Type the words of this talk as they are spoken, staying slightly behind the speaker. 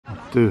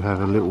Do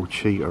have a little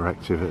cheetah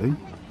activity.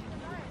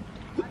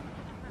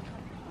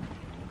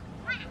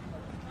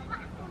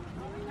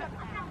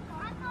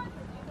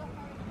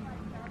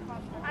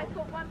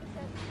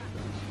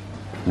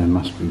 They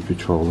must be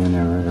patrolling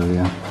our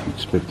area,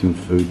 expecting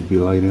food to be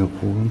laid out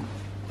for them.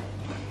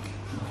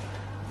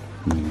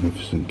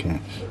 Magnificent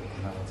cats.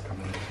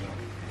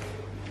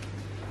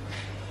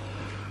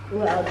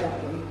 Well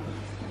done.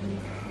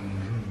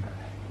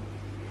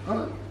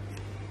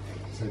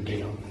 So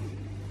big.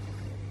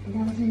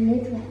 There was a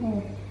little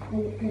head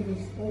and it could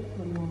escape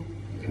from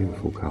there.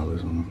 Beautiful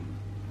colours on them.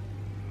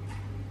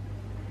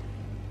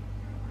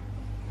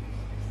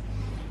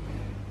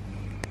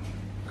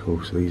 Of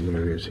course, these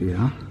areas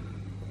here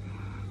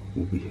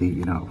will be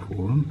heated up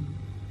for them.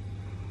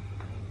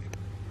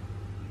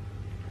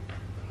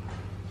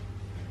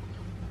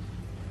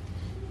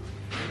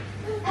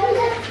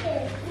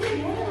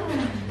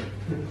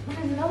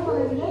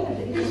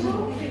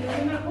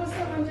 What's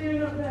that one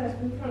doing up there,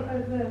 in front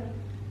over there?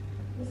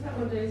 What's that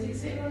one doing? Is it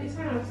sitting on its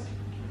house?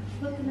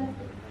 Looking at it.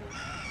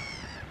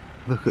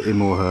 Look at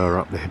him or her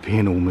up there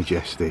being all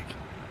majestic.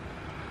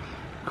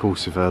 Of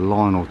course, if a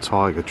lion or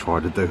tiger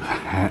tried to do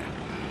that,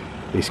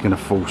 it's going to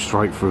fall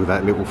straight through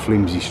that little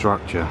flimsy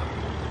structure.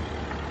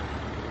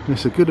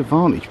 It's a good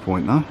advantage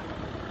point though.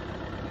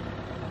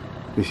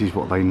 This is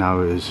what they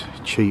know as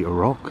Cheetah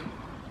Rock.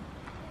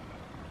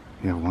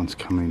 The other one's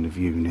coming into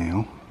view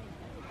now.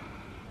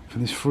 So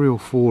there's 3 or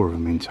 4 of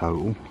them in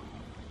total.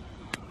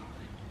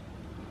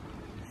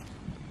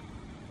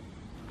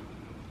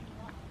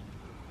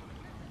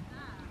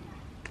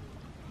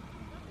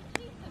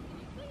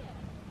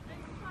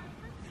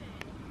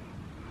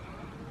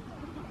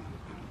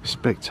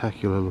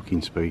 Spectacular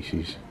looking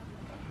species.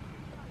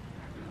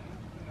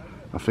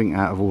 I think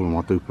out of all of them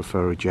I do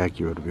prefer a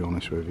jaguar, to be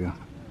honest with you.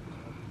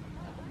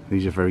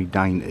 These are very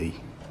dainty.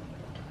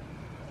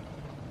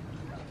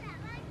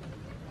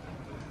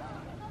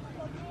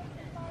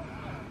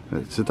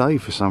 But today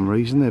for some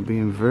reason they're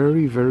being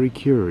very, very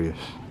curious.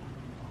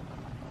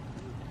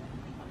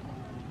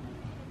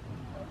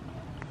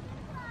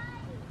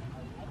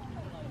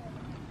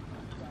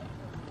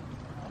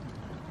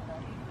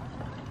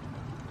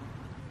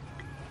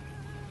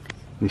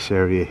 This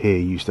area here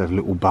used to have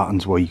little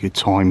buttons where you could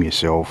time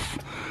yourself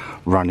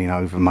running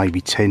over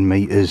maybe 10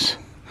 metres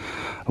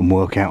and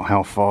work out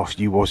how fast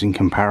you was in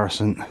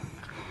comparison.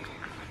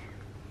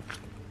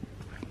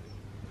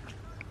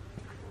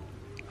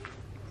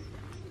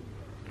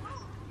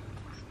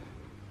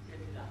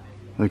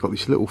 They've got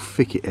this little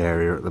thicket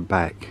area at the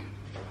back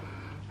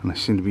and they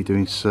seem to be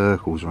doing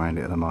circles around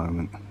it at the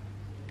moment.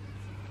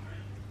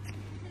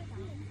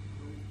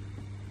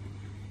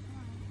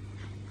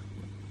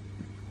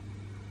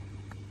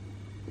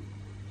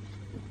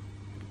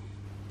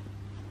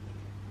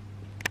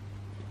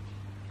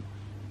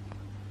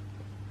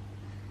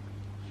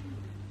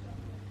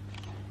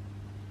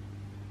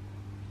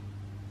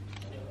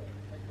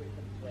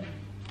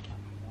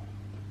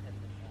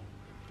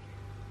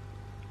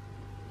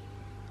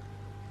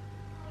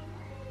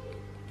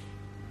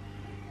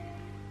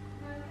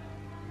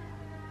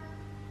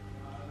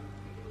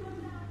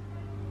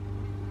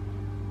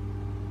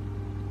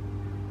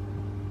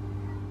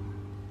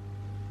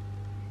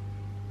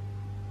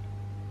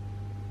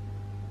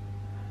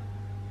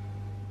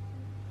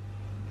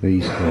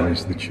 These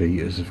guys, the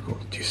cheetahs, have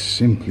got just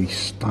simply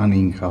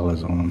stunning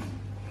colours on them.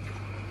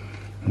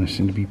 And they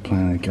seem to be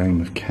playing a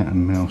game of cat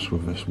and mouse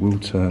with us. We'll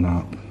turn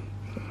up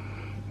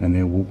and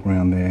they'll walk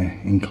around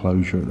their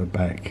enclosure at the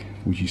back,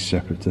 which is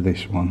separate to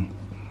this one.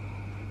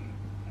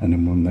 And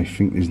then when they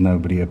think there's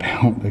nobody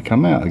about, they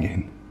come out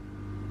again.